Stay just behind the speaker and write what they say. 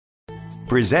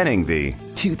Presenting the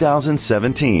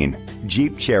 2017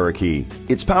 Jeep Cherokee.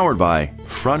 It's powered by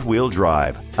front-wheel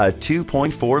drive, a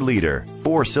 2.4-liter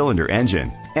four-cylinder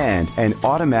engine, and an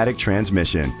automatic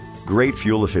transmission. Great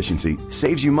fuel efficiency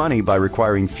saves you money by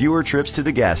requiring fewer trips to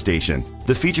the gas station.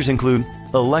 The features include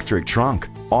electric trunk,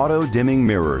 auto-dimming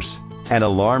mirrors, an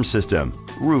alarm system,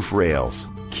 roof rails,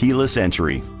 keyless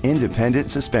entry,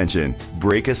 independent suspension,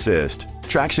 brake assist,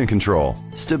 traction control,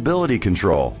 stability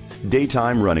control,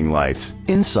 daytime running lights.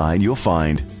 Inside you'll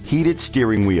find heated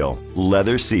steering wheel,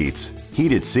 leather seats,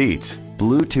 heated seats,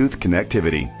 Bluetooth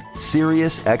connectivity,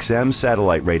 Sirius XM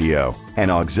satellite radio, an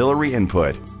auxiliary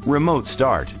input, remote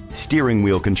start, steering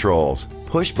wheel controls,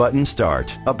 push button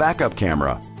start, a backup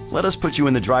camera. Let us put you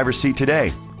in the driver's seat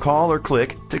today. Call or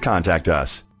click to contact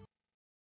us.